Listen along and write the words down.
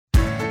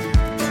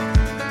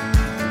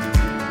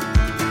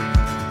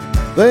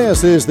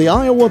This is the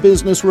Iowa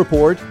Business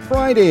Report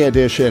Friday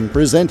edition,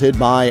 presented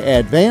by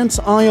Advance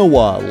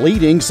Iowa,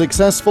 leading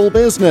successful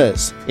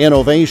business,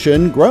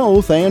 innovation,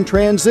 growth, and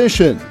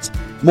transitions.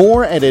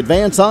 More at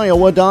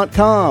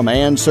advanceiowa.com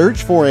and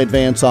search for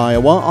Advance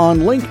Iowa on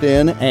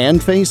LinkedIn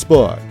and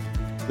Facebook.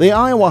 The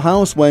Iowa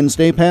House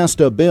Wednesday passed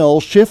a bill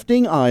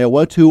shifting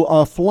Iowa to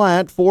a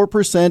flat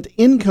 4%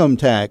 income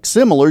tax,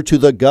 similar to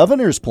the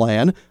governor's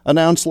plan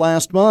announced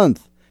last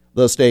month.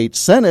 The state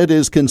Senate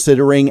is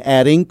considering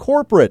adding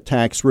corporate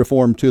tax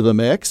reform to the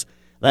mix.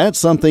 That's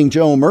something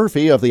Joe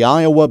Murphy of the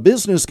Iowa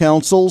Business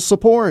Council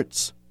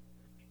supports.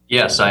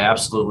 Yes, I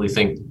absolutely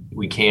think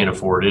we can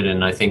afford it,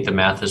 and I think the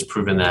math has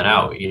proven that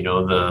out.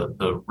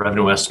 The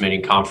revenue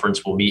estimating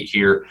conference will meet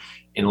here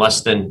in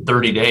less than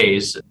 30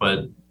 days,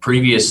 but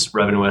previous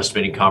revenue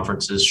estimating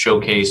conferences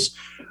showcase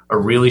a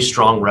really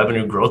strong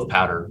revenue growth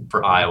pattern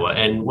for Iowa.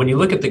 And when you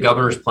look at the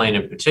governor's plan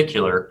in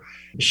particular,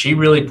 she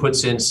really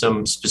puts in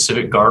some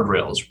specific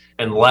guardrails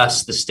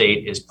unless the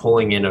state is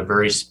pulling in a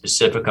very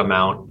specific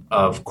amount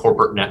of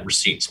corporate net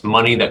receipts,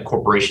 money that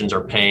corporations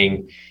are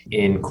paying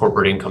in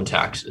corporate income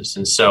taxes.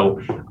 And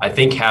so I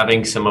think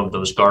having some of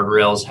those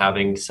guardrails,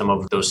 having some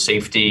of those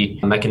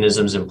safety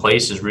mechanisms in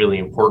place is really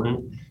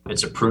important.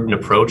 It's a prudent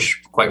approach,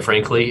 quite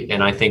frankly,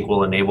 and I think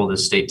will enable the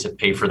state to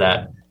pay for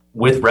that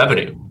with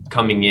revenue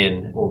coming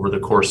in over the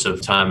course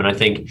of time. And I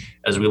think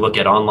as we look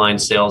at online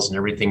sales and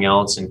everything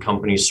else and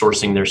companies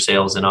sourcing their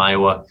sales in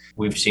Iowa,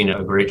 we've seen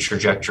a great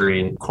trajectory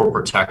in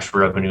corporate tax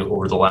revenue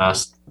over the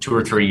last 2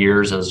 or 3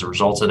 years as a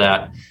result of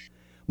that.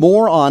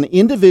 More on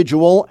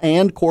individual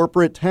and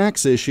corporate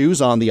tax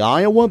issues on the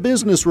Iowa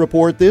Business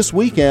Report this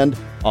weekend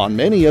on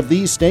many of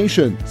these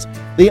stations.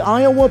 The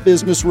Iowa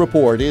Business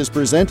Report is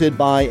presented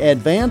by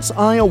Advance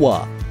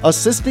Iowa,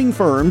 assisting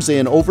firms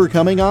in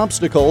overcoming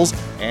obstacles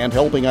and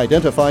helping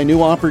identify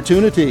new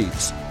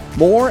opportunities.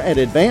 More at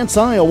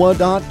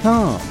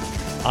advanceiowa.com.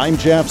 I'm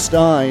Jeff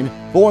Stein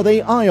for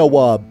the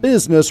Iowa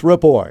Business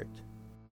Report.